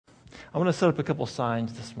I'm going to set up a couple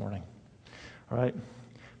signs this morning. All right?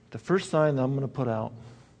 The first sign that I'm going to put out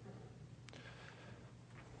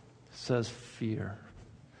says fear.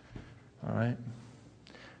 All right?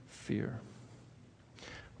 Fear.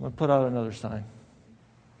 I'm going to put out another sign.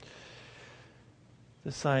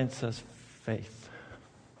 This sign says faith.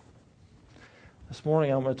 This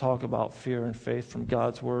morning I'm going to talk about fear and faith from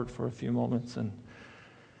God's Word for a few moments, and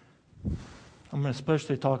I'm going to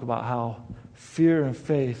especially talk about how fear and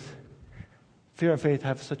faith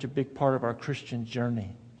have such a big part of our Christian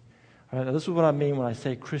journey. All right, now this is what I mean when I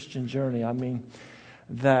say Christian journey. I mean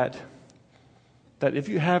that if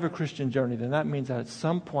you have a Christian journey, then that means that at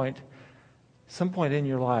some point in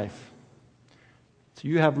your life, so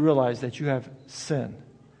you have realized that you have sin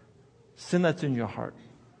that's in your heart.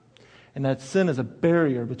 And that sin is a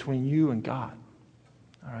barrier between you and God.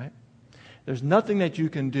 All right? There's nothing that you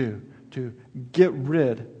can do to get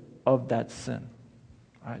rid of that sin.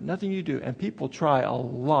 All right? Nothing you do. And people try a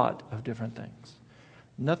lot of different things.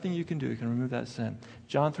 Nothing you can do can remove that sin.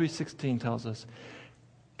 John 3:16 tells us,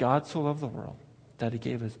 God so loved the world that he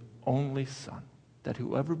gave his only Son, that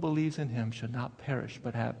whoever believes in him should not perish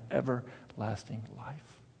but have everlasting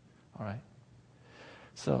life. All right?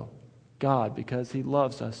 So, God, because he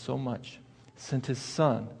loves us so much, sent his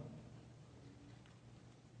Son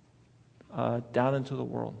down into the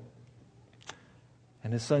world.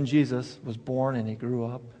 And his Son Jesus was born and he grew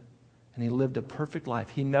up and he lived a perfect life.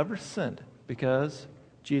 He never sinned because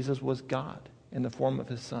Jesus was God in the form of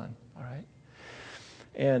his Son. All right?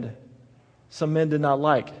 And some men did not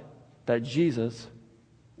like that Jesus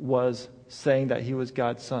was saying that he was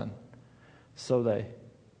God's Son. So they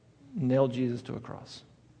nailed Jesus to a cross.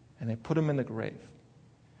 And they put him in the grave.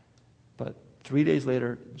 But 3 days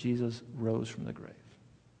later, Jesus rose from the grave.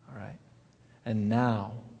 All right? And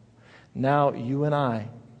now you and I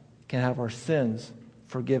can have our sins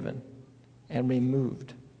forgiven and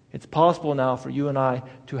removed. It's possible now for you and I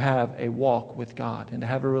to have a walk with God and to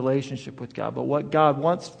have a relationship with God. But what God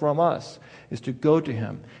wants from us is to go to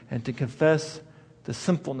him and to confess the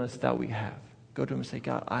sinfulness that we have. Go to him and say,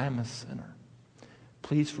 God, I am a sinner.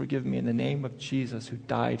 Please forgive me in the name of Jesus who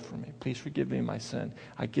died for me. Please forgive me my sin.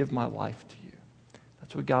 I give my life to you.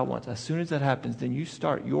 That's what God wants. As soon as that happens, then you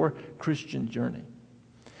start your Christian journey.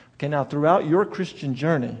 Okay, now throughout your Christian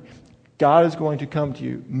journey, God is going to come to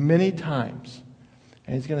you many times,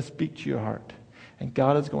 and he's going to speak to your heart. And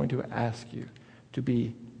God is going to ask you to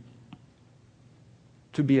be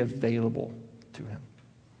available to him.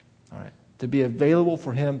 All right, to be available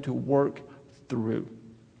for him to work through.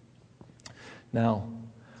 Now,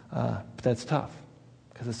 but that's tough,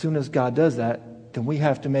 because as soon as God does that, then we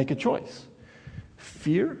have to make a choice.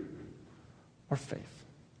 Fear or faith?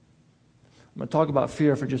 I'm going to talk about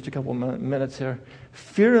fear for just a couple minutes here.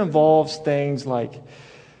 Fear involves things like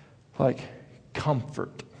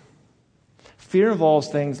comfort. Fear involves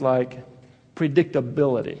things like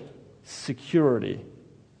predictability, security,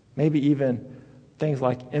 maybe even things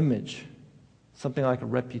like image, something like a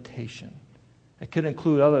reputation. It could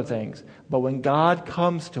include other things. But when God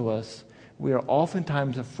comes to us, we are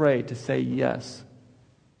oftentimes afraid to say yes.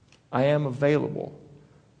 I am available,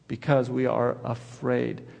 because we are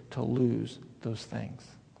afraid to lose those things.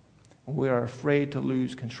 We are afraid to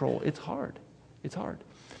lose control. It's hard. It's hard.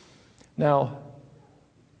 Now,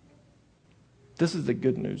 this is the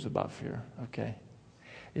good news about fear, okay?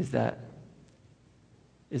 Is that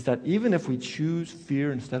even if we choose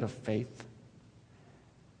fear instead of faith,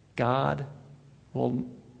 God will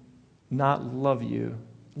not love you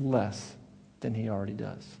less than he already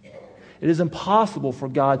does. It is impossible for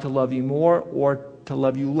God to love you more or to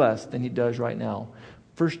love you less than he does right now.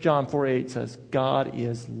 1 John 4:8 says, God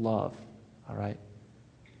is love. All right?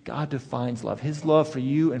 God defines love. His love for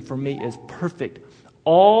you and for me is perfect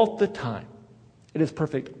all the time. It is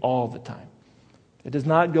perfect all the time. It does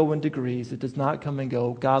not go in degrees. It does not come and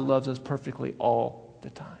go. God loves us perfectly all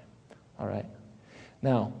the time. All right?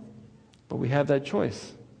 Now, but we have that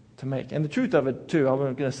choice to make. And the truth of it, too, I'm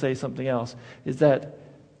going to say something else, is that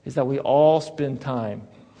we all spend time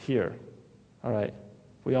here. All right?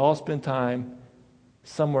 We all spend time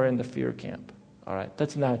somewhere in the fear camp. All right?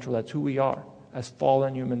 That's natural. That's who we are as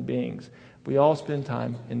fallen human beings. We all spend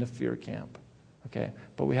time in the fear camp. Okay?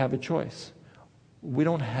 But we have a choice. We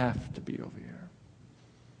don't have to be over here.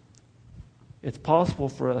 It's possible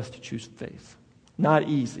for us to choose faith. Not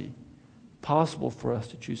easy. Possible for us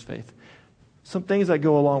to choose faith. Some things that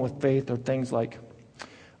go along with faith are things like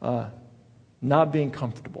not being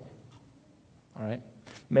comfortable. All right?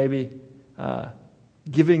 Maybe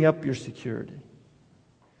giving up your security.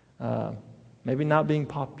 Maybe not being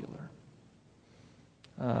popular.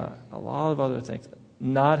 A lot of other things.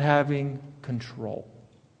 not having control.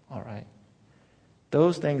 All right?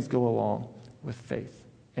 Those things go along with faith.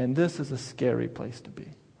 And this is a scary place to be.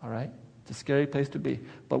 All right? It's a scary place to be.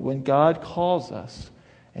 But when God calls us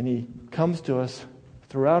and He comes to us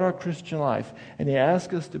throughout our Christian life and He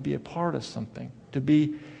asks us to be a part of something, to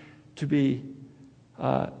be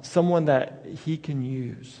someone that He can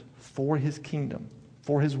use for His kingdom,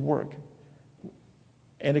 for His work.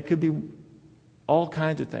 And it could be all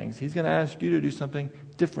kinds of things. He's going to ask you to do something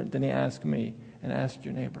different than He asked me and asked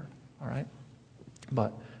your neighbor. All right?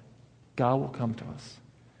 But God will come to us.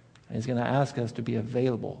 And He's going to ask us to be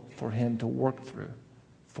available for Him to work through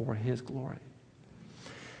for His glory.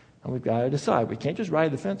 And we've got to decide. We can't just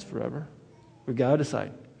ride the fence forever. We've got to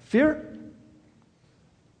decide. Fear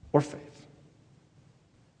or faith?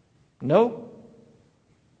 No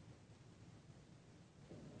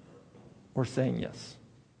or saying yes?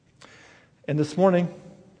 And this morning,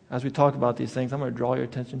 as we talk about these things, I'm going to draw your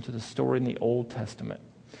attention to the story in the Old Testament.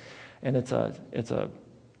 And it's a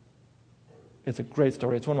great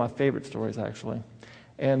story. It's one of my favorite stories, actually.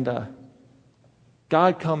 And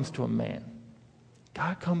God comes to a man.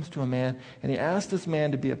 God comes to a man, and He asks this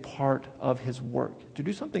man to be a part of His work, to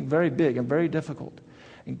do something very big and very difficult.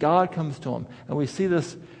 And God comes to him, and we see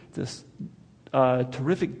this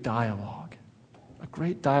terrific dialogue, a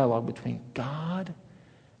great dialogue between God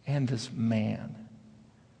and this man.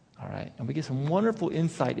 All right? And we get some wonderful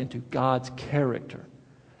insight into God's character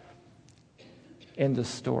in this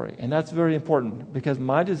story. And that's very important, because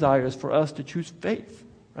my desire is for us to choose faith,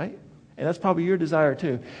 right? And that's probably your desire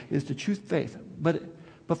too, is to choose faith. But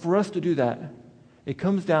for us to do that, it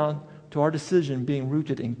comes down to our decision being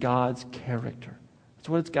rooted in God's character. That's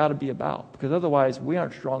what it's got to be about, because otherwise we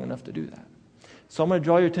aren't strong enough to do that. So I'm going to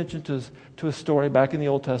draw your attention to a story back in the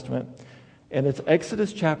Old Testament, and it's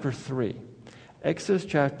Exodus chapter 3. Exodus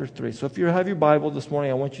chapter 3. So if you have your Bible this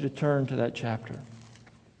morning, I want you to turn to that chapter.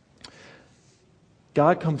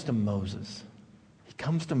 God comes to Moses. He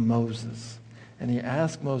comes to Moses, and He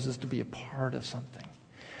asks Moses to be a part of something.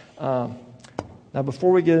 Now,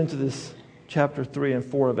 before we get into this chapter 3 and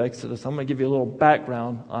 4 of Exodus, I'm going to give you a little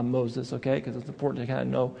background on Moses, okay? Because it's important to kind of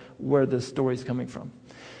know where this story is coming from.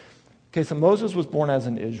 Okay, so Moses was born as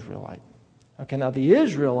an Israelite. Okay, now the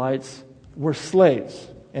Israelites were slaves,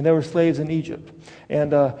 and they were slaves in Egypt.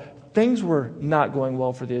 And things were not going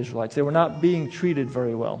well for the Israelites. They were not being treated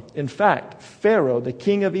very well. In fact, Pharaoh, the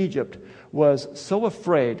king of Egypt, was so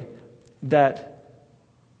afraid that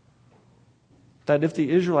if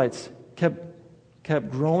the Israelites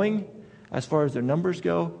kept growing as far as their numbers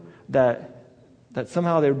go, that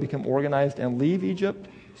somehow they would become organized and leave Egypt.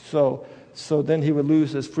 So then he would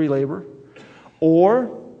lose his free labor.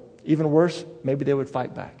 Or, even worse, maybe they would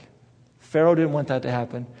fight back. Pharaoh didn't want that to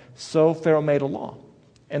happen, so Pharaoh made a law.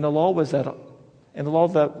 And the law was that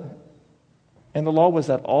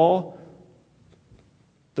all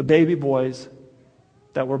the baby boys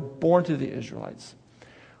that were born to the Israelites,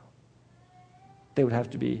 they would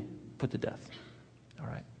have to be put to death. All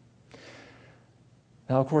right.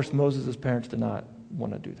 Now, of course, Moses' parents did not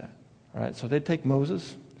want to do that. All right. So they'd take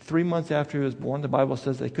Moses. 3 months after he was born, the Bible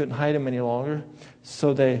says they couldn't hide him any longer.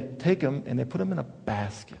 So they take him and they put him in a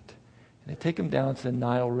basket. And they take him down to the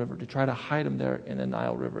Nile River to try to hide him there in the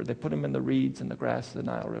Nile River. They put him in the reeds and the grass of the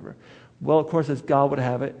Nile River. Well, of course, as God would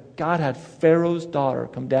have it, God had Pharaoh's daughter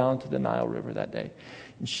come down to the Nile River that day.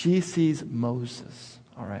 And she sees Moses.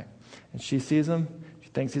 All right. And she sees him. She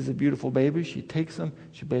thinks he's a beautiful baby. She takes him.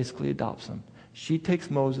 She basically adopts him. She takes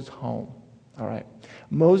Moses home. All right.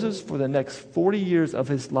 Moses, for the next 40 years of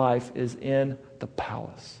his life, is in the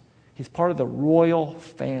palace. He's part of the royal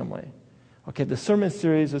family. Okay, the sermon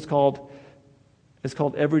series is called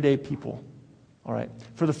Everyday People. All right.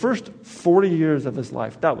 For the first 40 years of his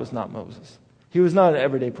life, that was not Moses. He was not an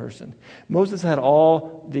everyday person. Moses had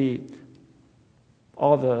all the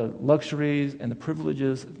luxuries and the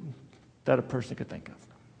privileges that a person could think of.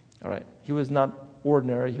 All right. He was not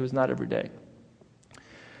ordinary. He was not everyday.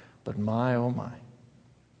 But my, oh my,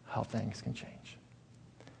 how things can change.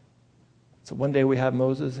 So one day we have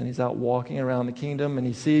Moses, and he's out walking around the kingdom, and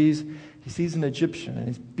he sees an Egyptian, and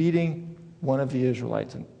he's beating one of the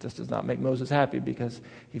Israelites. And this does not make Moses happy, because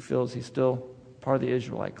he feels he's still part of the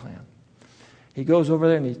Israelite clan. He goes over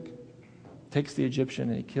there and he takes the Egyptian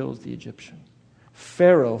and he kills the Egyptian.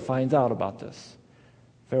 Pharaoh finds out about this.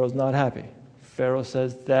 Pharaoh's not happy. Pharaoh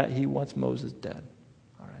says that he wants Moses dead.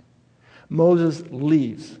 All right. Moses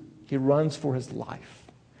leaves. He runs for his life.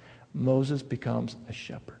 Moses becomes a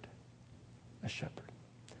shepherd. A shepherd.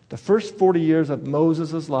 The first 40 years of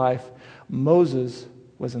Moses' life, Moses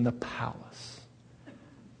was in the palace.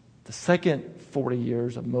 The second 40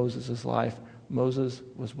 years of Moses' life, Moses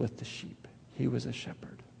was with the sheep. He was a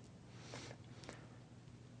shepherd.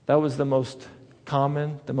 That was the most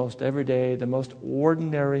common, the most everyday, the most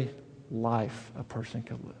ordinary life a person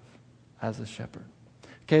could live as a shepherd.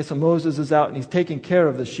 Okay, so Moses is out and he's taking care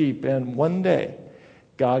of the sheep, and one day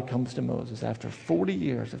God comes to Moses after 40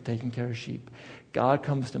 years of taking care of sheep. God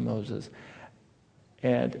comes to Moses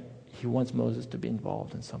and he wants Moses to be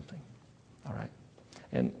involved in something. All right.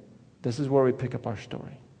 And this is where we pick up our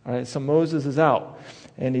story. All right. So Moses is out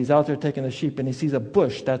and he's out there taking the sheep, and he sees a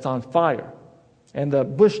bush that's on fire. And the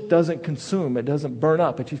bush doesn't consume. It doesn't burn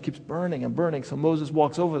up. It just keeps burning and burning. So Moses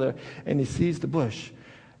walks over there and he sees the bush.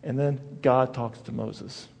 And then God talks to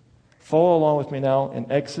Moses. Follow along with me now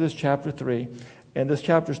in Exodus chapter 3. And this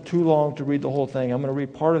chapter is too long to read the whole thing. I'm going to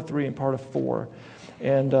read part of 3 and part of 4.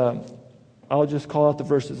 And I'll just call out the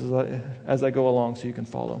verses as I go along so you can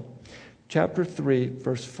follow. Chapter 3,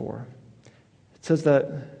 verse 4. It says that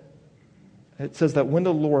when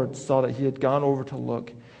the Lord saw that he had gone over to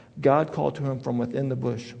look, God called to him from within the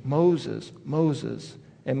bush, "Moses, Moses."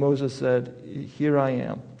 And Moses said, "Here I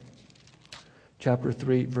am." Chapter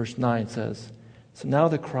 3, verse 9 says, "So now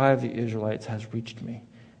the cry of the Israelites has reached me,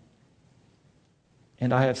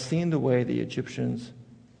 and I have seen the way the Egyptians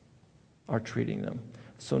are treating them.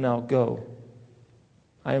 So now go.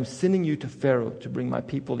 I am sending you to Pharaoh to bring my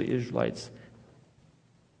people, the Israelites,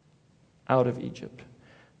 out of Egypt."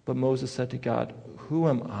 But Moses said to God, "Who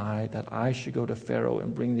am I that I should go to Pharaoh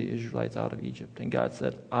and bring the Israelites out of Egypt?" And God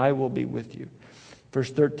said, "I will be with you." Verse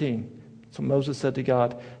 13. So Moses said to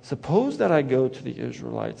God, "Suppose that I go to the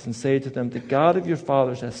Israelites and say to them, 'The God of your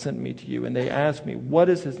fathers has sent me to you,' and they ask me, 'What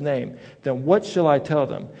is his name?' Then what shall I tell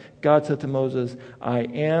them?" God said to Moses, "I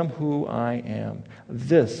am who I am.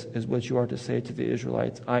 This is what you are to say to the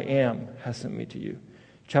Israelites. 'I am has sent me to you.'"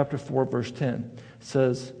 Chapter 4, verse 10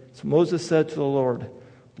 says, "So Moses said to the Lord,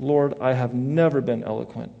 'Lord, I have never been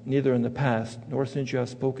eloquent, neither in the past, nor since you have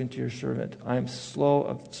spoken to your servant. I am slow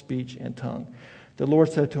of speech and tongue.' The Lord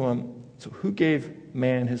said to him, 'So who gave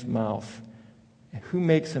man his mouth? And who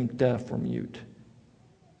makes him deaf or mute?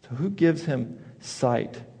 So who gives him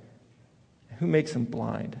sight? And who makes him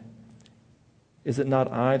blind? Is it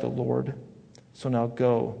not I, the Lord? So now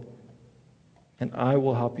go, and I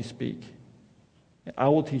will help you speak. And I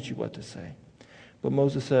will teach you what to say.' But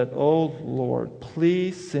Moses said, 'Oh Lord,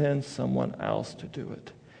 please send someone else to do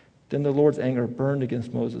it.' Then the Lord's anger burned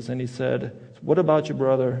against Moses, and he said, 'What about your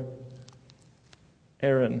brother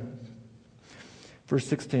Aaron?' Verse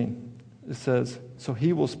 16, it says, 'So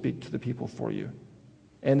he will speak to the people for you.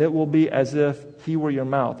 And it will be as if he were your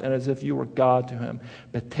mouth, and as if you were God to him.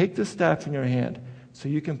 But take the staff in your hand, so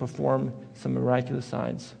you can perform some miraculous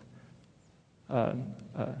signs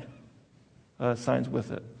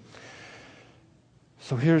with it.'"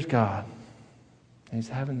 So here's God, and he's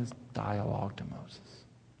having this dialogue to Moses.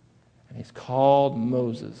 And he's called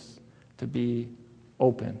Moses to be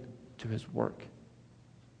open to his work,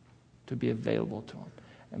 to be available to him.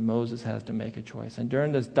 And Moses has to make a choice. And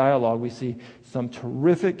during this dialogue, we see some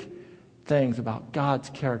terrific things about God's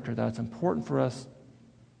character that's important for us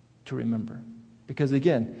to remember. Because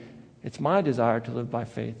again, it's my desire to live by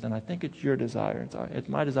faith, and I think it's your desire. It's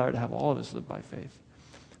my desire to have all of us live by faith.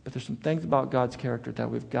 But there's some things about God's character that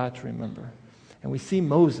we've got to remember. And we see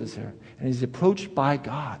Moses here, and he's approached by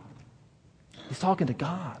God. He's talking to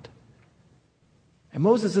God. And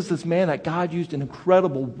Moses is this man that God used in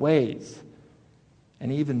incredible ways.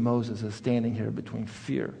 And even Moses is standing here between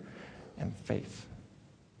fear and faith.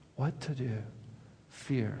 What to do?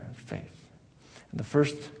 Fear and faith. And the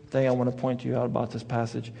first thing I want to point to you out about this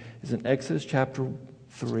passage is in Exodus chapter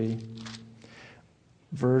 3,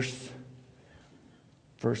 verse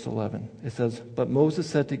 11. It says, "But Moses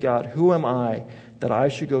said to God, 'Who am I that I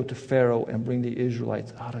should go to Pharaoh and bring the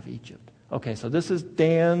Israelites out of Egypt?'" Okay, so this is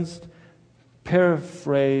Dan's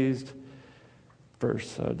paraphrased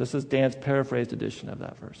verse. This is Dan's paraphrased edition of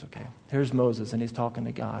that verse. Okay, here's Moses, and he's talking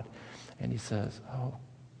to God. And he says, "Oh,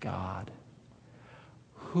 God,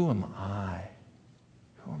 who am I?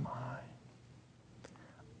 Who am I?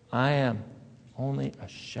 I am only a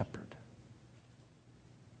shepherd.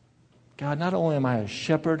 God, not only am I a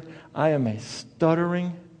shepherd, I am a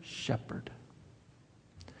stuttering shepherd.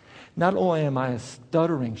 Not only am I a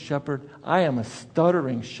stuttering shepherd, I am a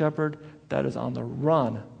stuttering shepherd that is on the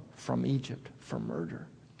run from Egypt for murder.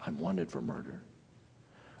 I'm wanted for murder.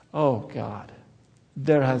 Oh, God,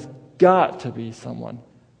 there has got to be someone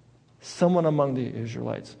among the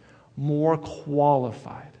Israelites more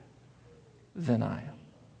qualified than I am.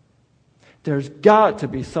 There's got to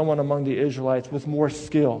be someone among the Israelites with more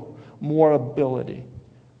skill, more ability,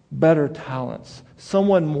 better talents,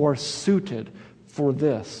 someone more suited for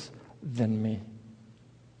this than me.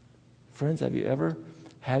 Friends, have you ever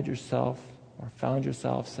had yourself or found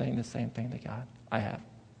yourself saying the same thing to God? I have.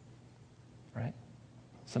 Right?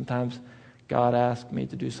 Sometimes God asks me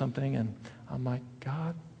to do something and I'm like,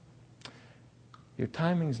 God, your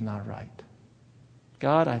timing's not right.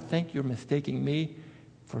 God, I think you're mistaking me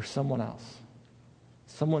for someone else.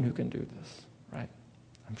 Someone who can do this, right?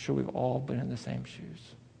 I'm sure we've all been in the same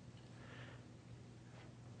shoes.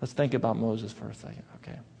 Let's think about Moses for a second,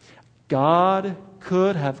 okay? God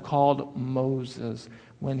could have called Moses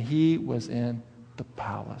when he was in the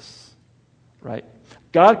palace, right?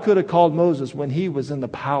 God could have called Moses when he was in the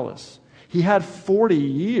palace. He had 40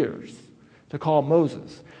 years to call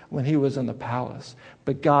Moses when he was in the palace,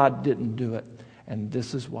 but God didn't do it. And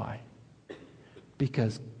this is why.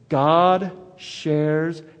 Because God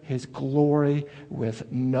shares his glory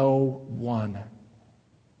with no one.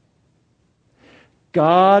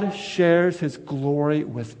 God shares his glory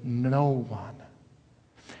with no one.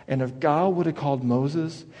 And if God would have called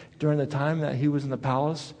Moses during the time that he was in the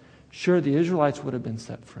palace, sure, the Israelites would have been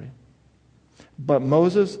set free. But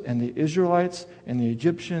Moses and the Israelites and the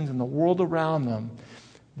Egyptians and the world around them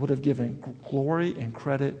would have given glory and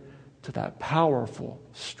credit to that powerful,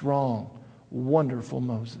 strong, wonderful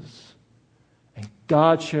Moses. And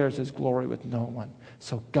God shares his glory with no one.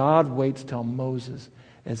 So God waits till Moses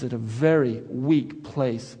is at a very weak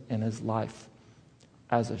place in his life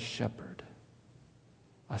as a shepherd.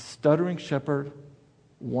 A stuttering shepherd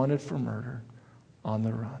wanted for murder on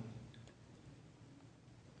the run.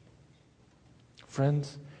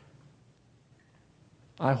 Friends,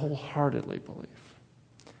 I wholeheartedly believe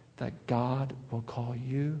that God will call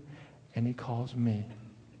you and he calls me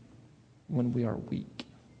when we are weak.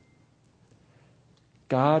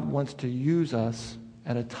 God wants to use us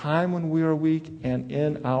at a time when we are weak and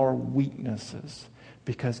in our weaknesses,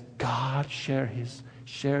 because God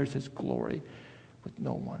shares his glory with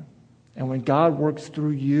no one. And when God works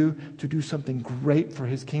through you to do something great for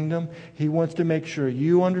his kingdom, he wants to make sure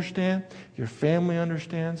you understand, your family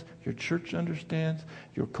understands, your church understands,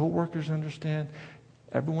 your co-workers understand,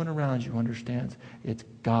 everyone around you understands it's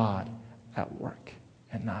God at work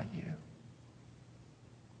and not you.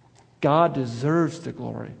 God deserves the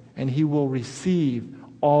glory, and he will receive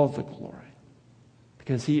all the glory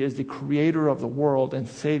because he is the creator of the world and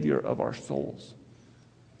savior of our souls.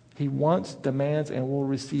 He wants, demands, and will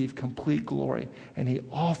receive complete glory, and he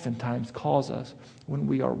oftentimes calls us when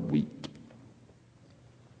we are weak,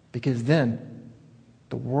 because then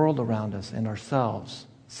the world around us and ourselves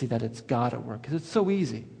see that it's God at work. Because it's so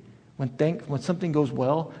easy when something goes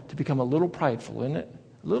well to become a little prideful, isn't it?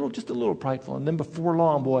 Just a little prideful. And then before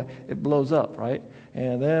long, boy, it blows up, right?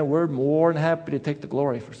 And then we're more than happy to take the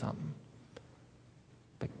glory for something.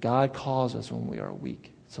 But God calls us when we are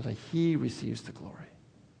weak so that he receives the glory.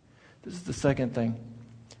 This is the second thing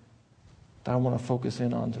that I want to focus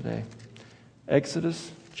in on today.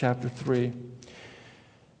 Exodus chapter 3,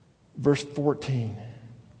 verse 14.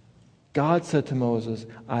 God said to Moses,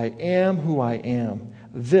 I am who I am.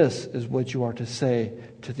 This is what you are to say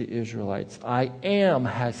to the Israelites. I am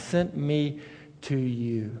has sent me to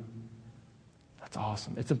you. That's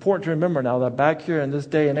awesome. It's important to remember now that back here in this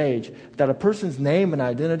day and age, that a person's name and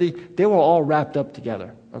identity, they were all wrapped up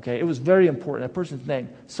together. Okay, it was very important, a person's name.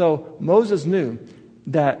 So Moses knew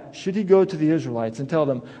that should he go to the Israelites and tell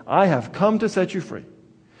them, I have come to set you free,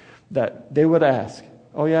 that they would ask,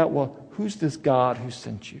 oh yeah, well, who's this God who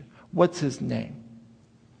sent you? What's his name?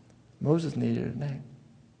 Moses needed a name.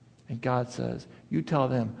 And God says, you tell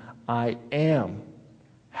them, I am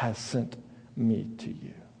has sent me to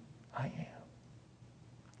you. I am.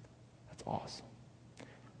 That's awesome.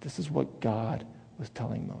 This is what God was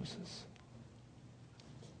telling Moses.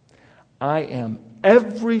 I am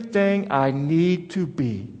everything I need to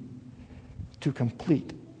be to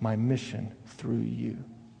complete my mission through you.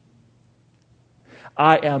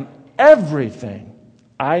 I am everything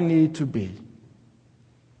I need to be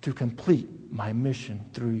to complete my mission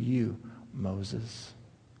through you, Moses.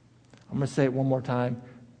 I'm going to say it one more time.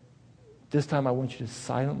 This time I want you to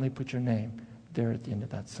silently put your name there at the end of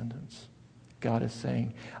that sentence. God is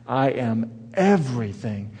saying, I am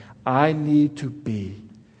everything I need to be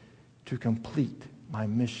to complete my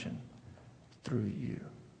mission through you.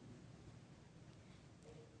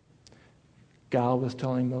 God was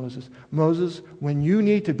telling Moses, Moses, when you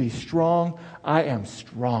need to be strong, I am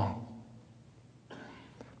strong.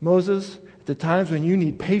 Moses, at the times when you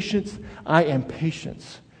need patience, I am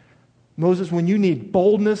patience. Moses, when you need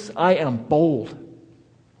boldness, I am bold.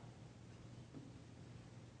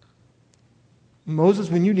 Moses,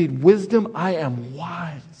 when you need wisdom, I am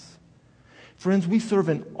wise. Friends, we serve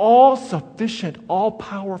an all-sufficient,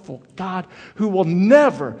 all-powerful God who will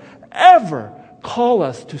never, ever call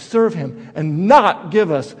us to serve Him and not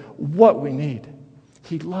give us what we need.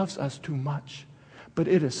 He loves us too much. But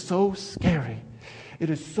it is so scary.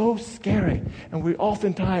 It is so scary. And we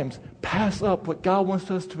oftentimes pass up what God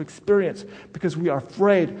wants us to experience because we are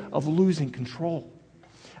afraid of losing control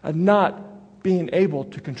and not being able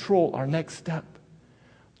to control our next step.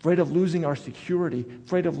 Afraid of losing our security,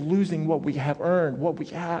 afraid of losing what we have earned, what we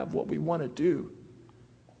have, what we want to do.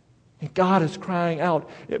 And God is crying out,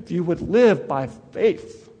 if you would live by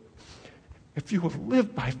faith, if you would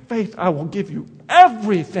live by faith, I will give you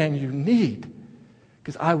everything you need.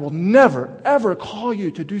 Because I will never, ever call you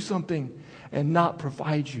to do something and not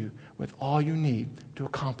provide you with all you need to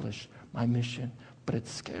accomplish my mission. But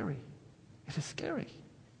it's scary. It is scary.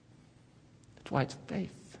 That's why it's faith.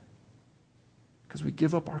 Because we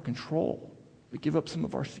give up our control. We give up some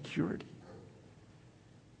of our security.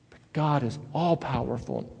 But God is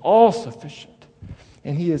all-powerful and all-sufficient.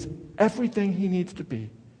 And He is everything He needs to be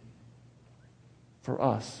for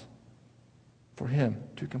us, for Him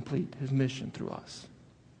to complete His mission through us.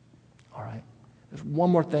 All right. There's one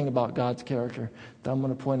more thing about God's character that I'm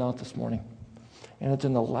going to point out this morning. And it's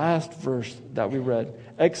in the last verse that we read.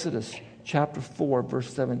 Exodus chapter 4,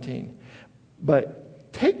 verse 17. But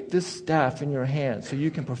take this staff in your hand so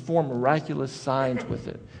you can perform miraculous signs with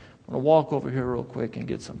it. I'm going to walk over here real quick and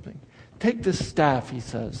get something. Take this staff, He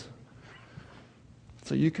says,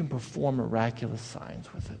 so you can perform miraculous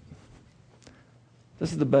signs with it.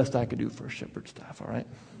 This is the best I could do for a shepherd's staff, all right?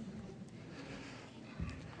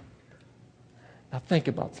 Now think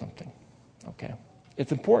about something, okay?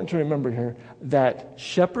 It's important to remember here that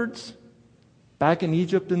shepherds back in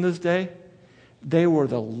Egypt in this day, they were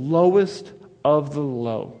the lowest of the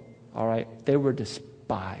low, all right? They were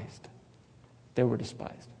despised. They were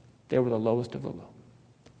despised. They were the lowest of the low.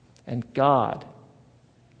 And God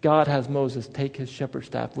has Moses take his shepherd's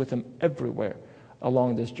staff with him everywhere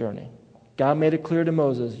along this journey. God made it clear to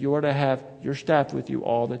Moses, you are to have your staff with you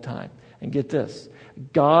all the time. And get this,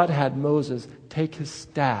 God had Moses take his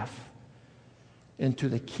staff into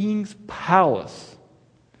the king's palace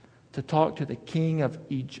to talk to the king of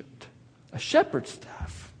Egypt. A shepherd's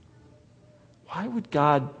staff. Why would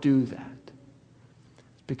God do that?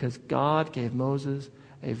 It's because God gave Moses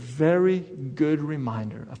a very good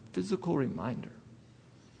reminder, a physical reminder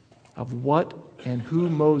of what and who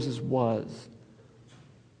Moses was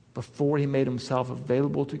before he made himself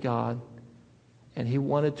available to God. And he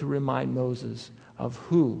wanted to remind Moses of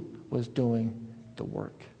who was doing the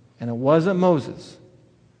work. And it wasn't Moses,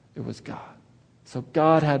 it was God. So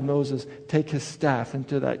God had Moses take his staff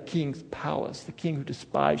into that king's palace, the king who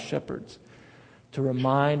despised shepherds, to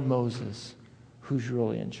remind Moses who's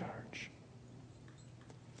really in charge.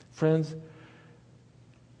 Friends,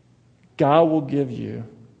 God will give you,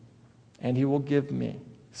 and He will give me,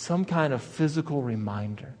 some kind of physical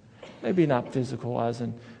reminder. Maybe not physical as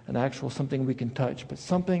in an actual something we can touch, but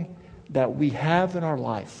something that we have in our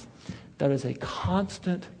life that is a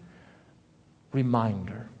constant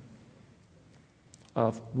reminder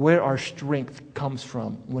of where our strength comes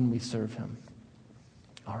from when we serve Him.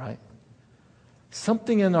 All right?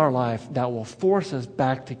 Something in our life that will force us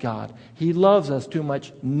back to God. He loves us too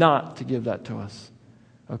much not to give that to us.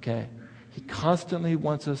 Okay? He constantly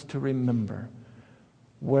wants us to remember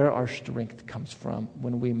where our strength comes from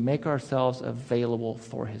when we make ourselves available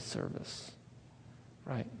for His service.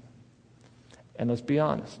 Right? And let's be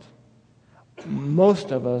honest.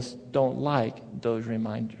 Most of us don't like those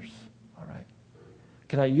reminders. All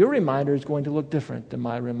right? Your reminder is going to look different than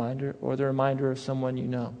my reminder or the reminder of someone you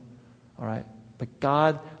know. All right? But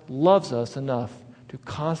God loves us enough to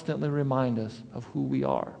constantly remind us of who we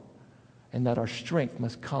are and that our strength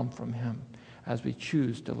must come from Him as we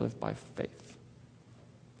choose to live by faith.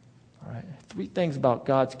 All right. 3 things about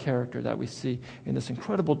God's character that we see in this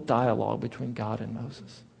incredible dialogue between God and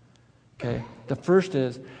Moses. Okay. The first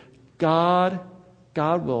is God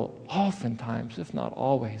will oftentimes, if not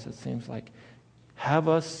always, it seems like, have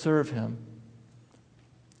us serve Him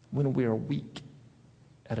when we are weak,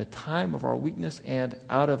 at a time of our weakness and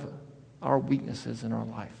out of our weaknesses in our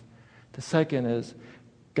life. The second is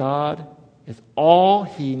God is all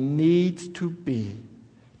He needs to be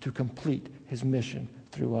to complete His mission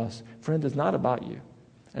through us. Friend, it's not about you.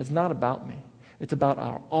 It's not about me. It's about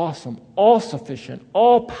our awesome, all-sufficient,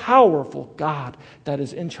 all-powerful God that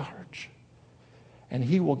is in charge. And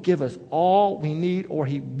He will give us all we need, or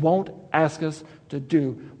He won't ask us to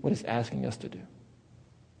do what He's asking us to do.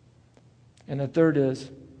 And the third is,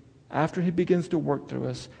 after He begins to work through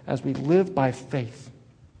us, as we live by faith,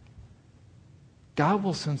 God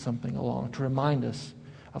will send something along to remind us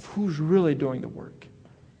of who's really doing the work.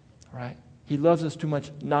 All right? He loves us too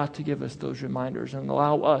much not to give us those reminders and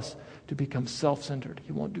allow us to become self-centered.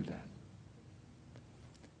 He won't do that.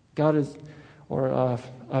 God is,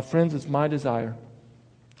 friends, it's my desire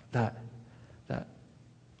that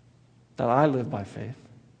I live by faith,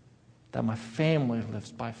 that my family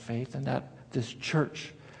lives by faith, and that this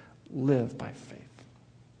church live by faith.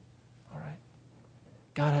 All right?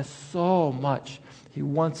 God has so much He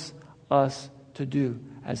wants us to do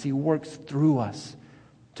as He works through us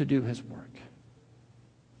to do His work.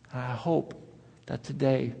 And I hope that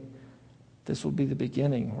today this will be the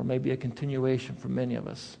beginning, or maybe a continuation for many of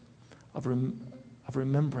us, of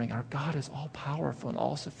remembering our God is all-powerful and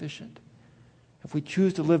all-sufficient. If we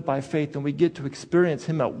choose to live by faith, then we get to experience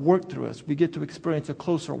Him at work through us. We get to experience a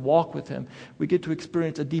closer walk with Him. We get to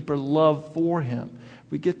experience a deeper love for Him.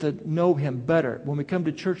 We get to know Him better. When we come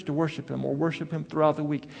to church to worship Him or worship Him throughout the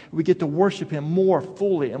week, we get to worship Him more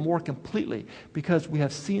fully and more completely because we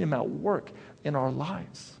have seen Him at work in our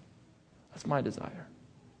lives. That's my desire.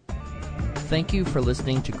 Thank you for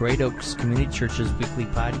listening to Great Oaks Community Church's weekly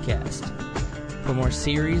podcast. For more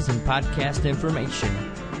series and podcast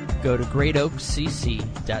information, go to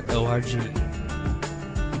greatoakscc.org.